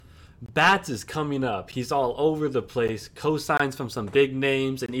Bats is coming up. He's all over the place, co-signs from some big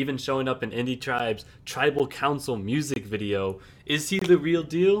names, and even showing up in Indie Tribe's Tribal Council music video. Is he the real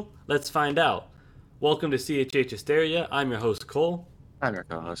deal? Let's find out. Welcome to CHH Hysteria. I'm your host, Cole. I'm your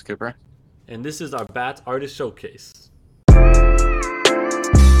co-host, Cooper. And this is our Bats Artist Showcase.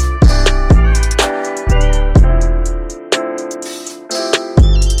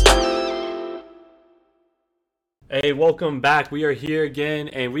 Hey, welcome back. We are here again,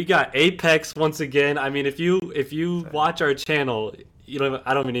 and we got Apex once again. I mean, if you watch our channel,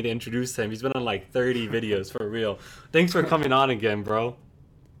 I don't even need to introduce him. He's been on like 30 videos for real. Thanks for coming on again, bro.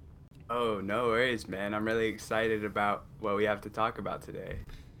 Oh, no worries, man. I'm really excited about what we have to talk about today.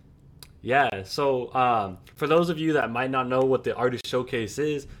 Yeah, so for those of you that might not know what the Artist Showcase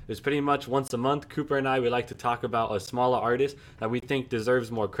is, it's pretty much once a month, Cooper and I, we like to talk about a smaller artist that we think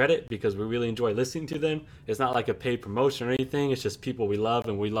deserves more credit because we really enjoy listening to them. It's not like a paid promotion or anything, it's just people we love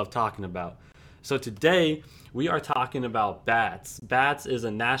and we love talking about. So today, we are talking about Bats. Bats is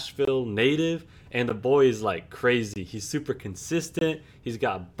a Nashville native, and the boy is like crazy. He's super consistent, he's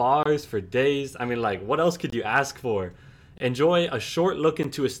got bars for days. I mean, like, what else could you ask for? Enjoy a short look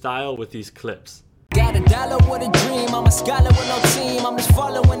into his style with these clips. Got a dollar with a dream, I'm a scholar with no team, I'm just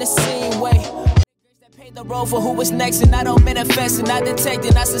following the same way. That paid the role for who was next, and I don't manifest, and I detect,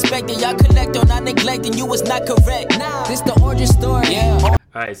 and I suspect that y'all collect on, I neglect, and you was not correct. Nah, this the origin story, yeah.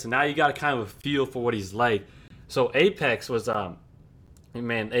 Alright, so now you got kind of a feel for what he's like. So Apex was, Apex and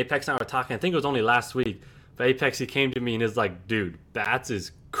I were talking, I think it was only last week, but Apex, he came to me and is like, dude, Bats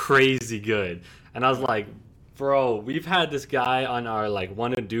is crazy good. And I was like, bro, we've had this guy on our like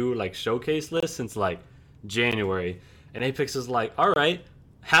wanna do like showcase list since like January, and Apex is like, all right,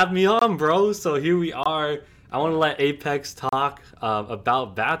 have me on, bro. So here we are. I want to let Apex talk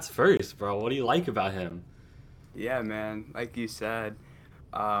about Bats first, bro. What do you like about him? Yeah, man. Like you said,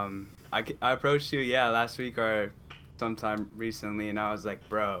 I approached you, last week or sometime recently, and I was like,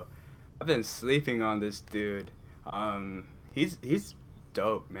 bro, I've been sleeping on this dude. He's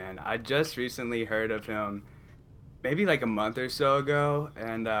dope, man. I just recently heard of him maybe like a month or so ago,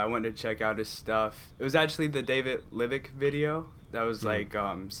 and I went to check out his stuff. It was actually the David Livick video that was like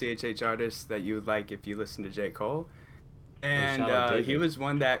CHH artists that you would like if you listen to J. Cole. And he was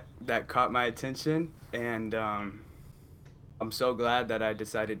one that caught my attention, and I'm so glad that I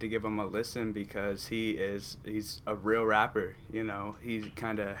decided to give him a listen because he's a real rapper. You know, he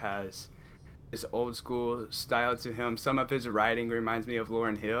kind of has this old school style to him. Some of his writing reminds me of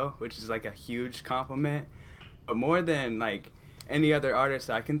Lauryn Hill, which is like a huge compliment. But more than like any other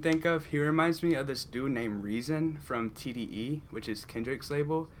artist I can think of, he reminds me of this dude named Reason from TDE, which is Kendrick's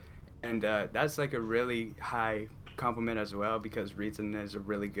label. And that's like a really high compliment as well because Reason is a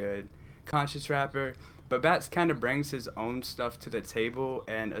really good conscious rapper. But Bats kind of brings his own stuff to the table,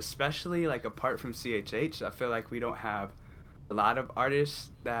 and especially like apart from CHH, I feel like we don't have a lot of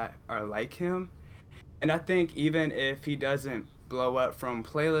artists that are like him. And I think even if he doesn't blow up from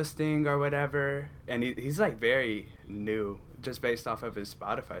playlisting or whatever, and he's like very new just based off of his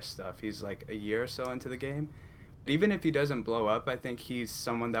Spotify stuff. He's like a year or so into the game. But even if he doesn't blow up, I think he's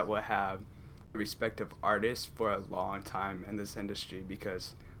someone that will have the respect of artists for a long time in this industry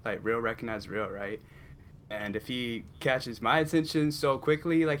because like real recognize real, right? And if he catches my attention so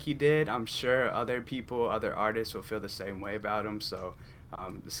quickly like he did, I'm sure other artists will feel the same way about him. So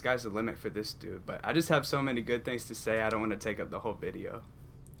the sky's the limit for this dude. But I just have so many good things to say, I don't want to take up the whole video.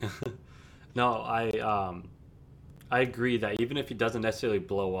 No, I agree that even if he doesn't necessarily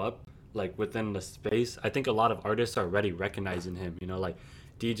blow up like within the space, I think a lot of artists are already recognizing him. You know, like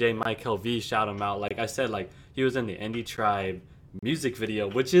DJ Mike LV, shout him out. Like I said, like he was in the Indie Tribe music video,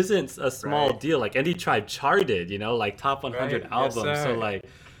 which isn't a small deal. Like Indie Tribe charted, you know, like top 100 albums. Yes, so like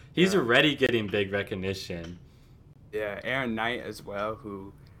he's already getting big recognition. Yeah, Aaron Knight as well,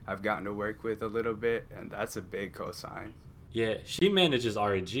 who I've gotten to work with a little bit, and that's a big cosign. Yeah, she manages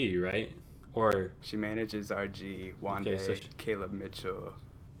RG, right? Or she manages RG, Wande, so Caleb Mitchell.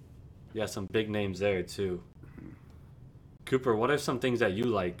 Yeah, some big names there too. Mm-hmm. Cooper, what are some things that you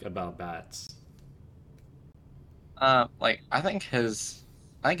like about Bats? I think his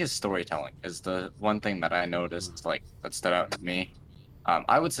storytelling is the one thing that I noticed like that stood out to me.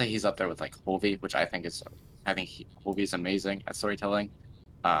 I would say he's up there with like Hovey, which Hovey's amazing at storytelling.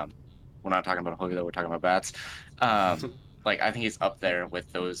 We're not talking about Hovey though, we're talking about Bats. Like I think he's up there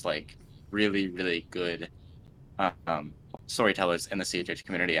with those like really, really good storytellers in the CHH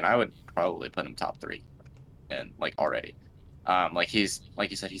community, and I would probably put him top 3 and like already. Like he's, like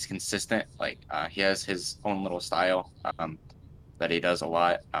you said, he's consistent. Like he has his own little style that he does a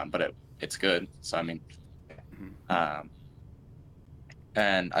lot, but it's good. So I mean,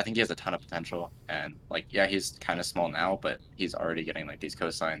 and I think he has a ton of potential. And like, yeah, he's kind of small now, but he's already getting like these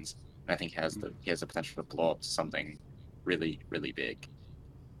cosigns. And I think he has the potential to blow up to something really, really big.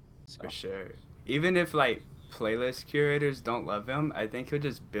 So For sure. Even if like playlist curators don't love him, I think he'll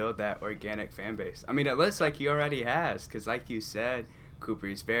just build that organic fan base. I mean, it looks like he already has, because like you said, Cooper,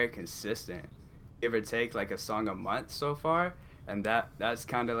 he's very consistent. Give or take like a song a month so far, and that's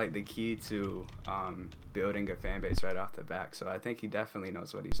kind of like the key to building a fan base right off the back. So I think he definitely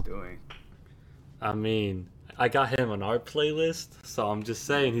knows what he's doing. I mean, I got him on our playlist, so I'm just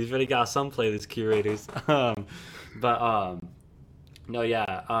saying he's really got some playlist curators. But no,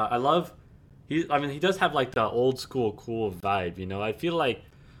 yeah, I love. I mean, he does have like the old school cool vibe. You know, I feel like,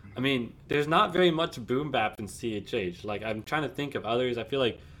 I mean, there's not very much boom bap in CHH. Like, I'm trying to think of others. I feel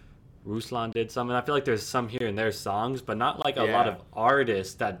like Ruslan did some, and I feel like there's some here and there songs, but not like a lot Yeah. of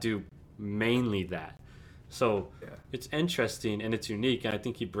artists that do mainly that. So Yeah. it's interesting and it's unique, and I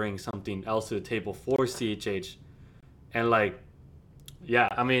think he brings something else to the table for CHH. And like, yeah,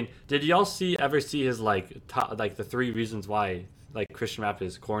 I mean, did y'all ever see his like top, like the 3 reasons why like Christian rap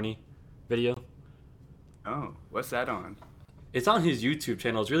is corny video? Oh, what's that on? It's on his YouTube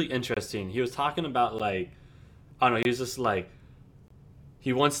channel. It's really interesting. He was talking about like, I don't know, he was just like,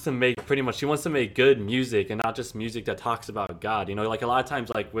 he wants to make good music and not just music that talks about God. You know, like a lot of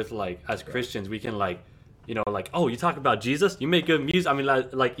times, like with like as Christians, we can like, you know, like, oh, you talk about Jesus, you make good music. I mean,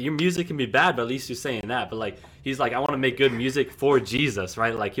 like your music can be bad, but at least you're saying that. But like, he's like, I want to make good music for Jesus,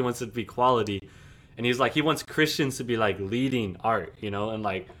 right? Like he wants it to be quality, and he's like, he wants Christians to be like leading art, you know, and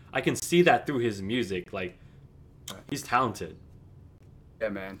like I can see that through his music. Like, he's talented. Yeah,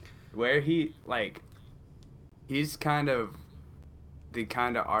 man. Where he like, he's kind of the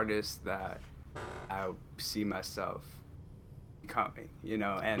kind of artist that I see myself becoming, you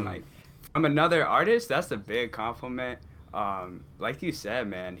know, and like from another artist, that's a big compliment. Like you said,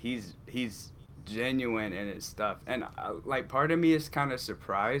 man, he's genuine in his stuff, and like part of me is kind of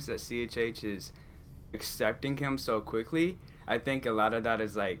surprised that CHH is accepting him so quickly. I think a lot of that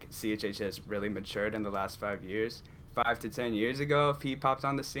is like CHH has really matured in the last 5 years. 5 to 10 years ago, if he popped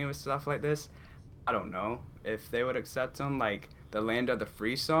on the scene with stuff like this, I don't know if they would accept him. Like the Land of the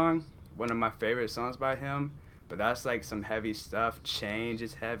Free song, one of my favorite songs by him, but that's like some heavy stuff. Change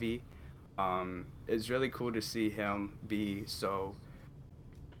is heavy. It's really cool to see him be so,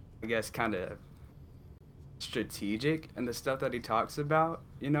 I guess, kind of strategic in the stuff that he talks about.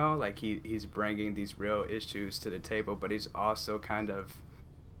 You know, like he's bringing these real issues to the table, but he's also kind of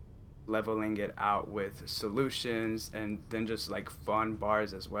leveling it out with solutions and then just like fun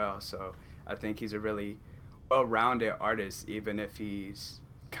bars as well. So I think he's a really well-rounded artist, even if he's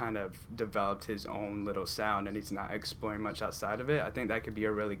kind of developed his own little sound and he's not exploring much outside of it. I think that could be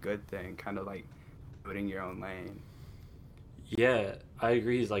a really good thing, kind of like building your own lane. Yeah, I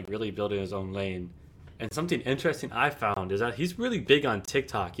agree. He's like really building his own lane. And something interesting I found is that he's really big on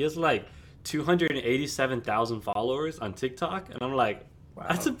TikTok. He has like 287,000 followers on TikTok, and I'm like, Wow.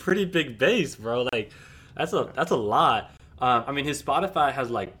 that's a pretty big base, bro. Like, that's a lot. I mean, his Spotify has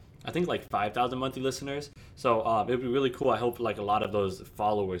like, I think like 5,000 monthly listeners. So it'd be really cool. I hope like a lot of those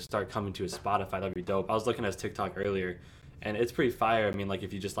followers start coming to his Spotify. That'd be dope. I was looking at his TikTok earlier, and it's pretty fire. I mean, like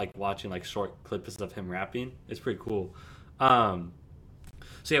if you just like watching like short clips of him rapping, it's pretty cool.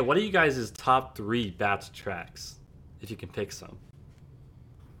 So yeah, what are you guys' top 3 Bats tracks, if you can pick some?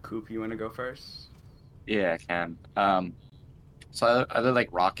 Coop, you want to go first? yeah, I can. So I really like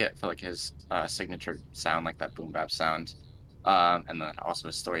Rocket for like his signature sound, like that boom bap sound, and then also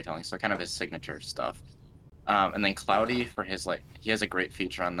his storytelling. So kind of his signature stuff. And then Cloudy for his like he has a great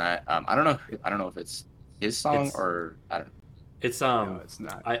feature on that. I don't know if it's his song It's- or I don't. It's No, it's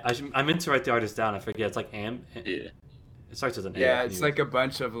not. I meant to write the artist down. I forget. It's like Yeah. It starts as an A. Yeah, it's anyway. like a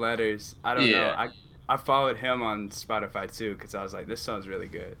bunch of letters. I don't know. Yeah. I followed him on Spotify too because I was like, this song's really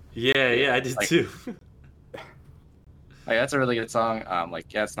good. Yeah, I did Like- too. Like that's a really good song.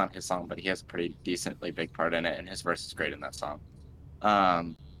 Like yeah, it's not his song, but he has a pretty decently big part in it, and his verse is great in that song.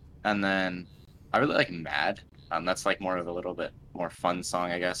 And then I really like Mad. That's like more of a little bit more fun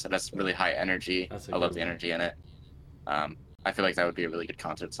song, I guess. It has really high energy. That's a I love good the one. energy in it. I feel like that would be a really good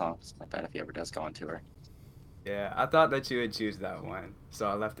concert song, something like that, if he ever does go on tour. Yeah, I thought that you would choose that one, so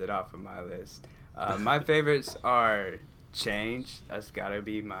I left it off of my list. My favorites are Change. That's gotta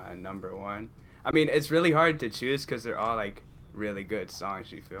be my number one. I mean, it's really hard to choose because they're all like really good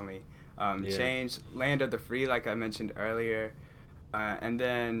songs. You feel me? Yeah. Change, Land of the Free, like I mentioned earlier, and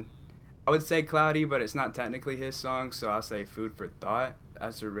then I would say Cloudy, but it's not technically his song, so I'll say Food for Thought.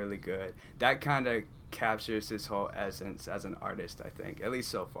 That's a really good. That kind of captures his whole essence as an artist, I think, at least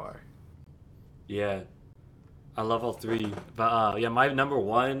so far. Yeah. I love all three. But yeah, my number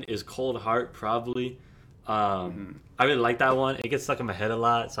one is Cold Heart, probably. I really like that one. It gets stuck in my head a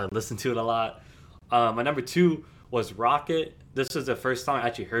lot, so I listen to it a lot. My number two was Rocket. This was the first song I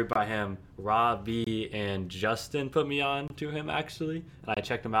actually heard by him. Rob B and Justin put me on to him, actually, and I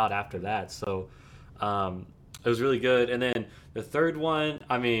checked him out after that. So it was really good. And then the third one,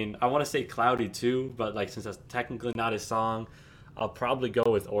 I mean, I want to say Cloudy too, but like since that's technically not his song, I'll probably go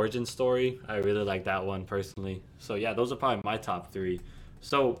with Origin Story. I really like that one personally. So yeah, those are probably my top three.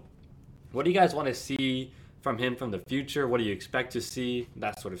 So what do you guys want to see from him from the future? What do you expect to see?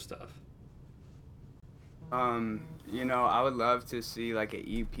 That sort of stuff. You know, I would love to see like an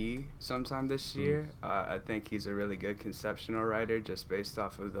EP sometime this year. I think he's a really good conceptual writer just based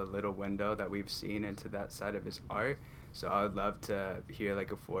off of the little window that we've seen into that side of his art. So I would love to hear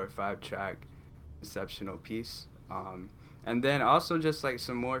like a 4 or 5 track conceptual piece. And then also just like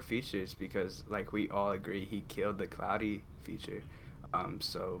some more features because like we all agree he killed the Cloudy feature.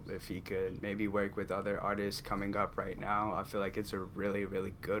 So if he could maybe work with other artists coming up right now, I feel like it's a really,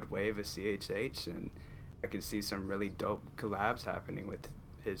 really good wave of CHH, and I could see some really dope collabs happening with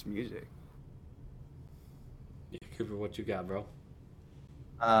his music. Yeah, Cooper, what you got, bro?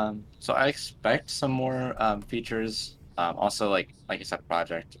 So I expect some more features. Also, like you said,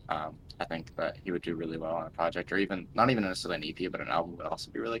 project. I think that he would do really well on a project, or even not even necessarily an EP, but an album would also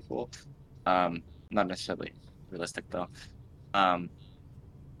be really cool. Not necessarily realistic though.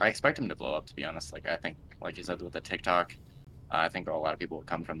 I expect him to blow up, to be honest. Like I think, like you said, with the TikTok, I think a lot of people will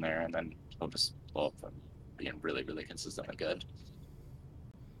come from there, and then he'll just blow up from being really, really consistently good.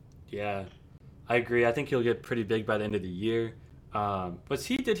 Yeah, I agree. I think he'll get pretty big by the end of the year.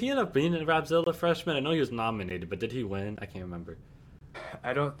 Did he end up being in Rapzilla freshman? I know he was nominated, but did he win? I can't remember.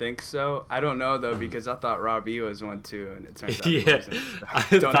 I don't think so. I don't know though because I thought Robbie was one too, and it turns out he Yeah, wasn't. I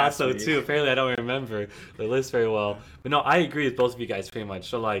Don't thought ask so me. too. Apparently, I don't remember the list very well. But no, I agree with both of you guys pretty much.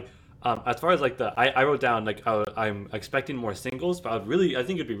 So like, as far as like I wrote down like I'm expecting more singles, but I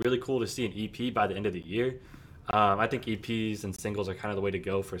think it'd be really cool to see an EP by the end of the year. I think EPs and singles are kind of the way to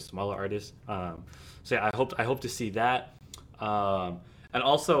go for smaller artists. So yeah, I hope to see that. And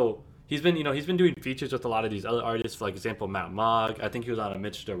also he's been doing features with a lot of these other artists. For example, Matt Mogg. I think he was on a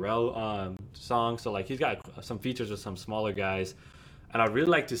Mitch Darrell song. So like he's got some features with some smaller guys, and I'd really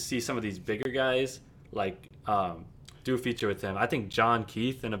like to see some of these bigger guys like do a feature with him. I think John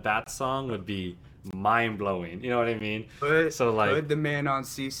Keith in a Bat song would be mind blowing. You know what I mean? Put Put the man on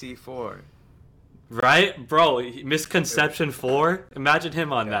CC4. Right, bro. Misconception 4. Imagine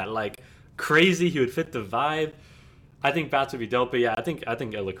him on that. Like crazy. He would fit the vibe. I think Bats would be dope, but yeah, I think a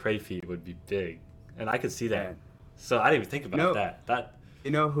Lecrae feat would be big, and I could see that. Man. So I didn't even think about that.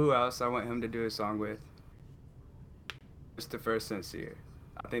 You know who else I want him to do a song with? Christopher Sincere.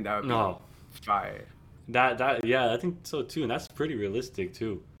 I think that would be No. fire. Yeah, I think so too, and that's pretty realistic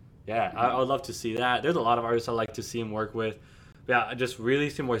too. Yeah, I would love to see that. There's a lot of artists I like to see him work with. But yeah, just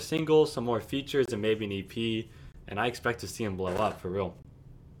releasing more singles, some more features, and maybe an EP, and I expect to see him blow up for real.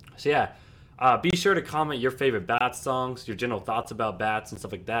 So yeah, be sure to comment your favorite Bats songs, your general thoughts about Bats and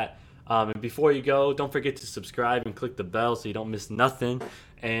stuff like that. And before you go, don't forget to subscribe and click the bell so you don't miss nothing.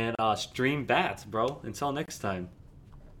 And stream Bats, bro. Until next time.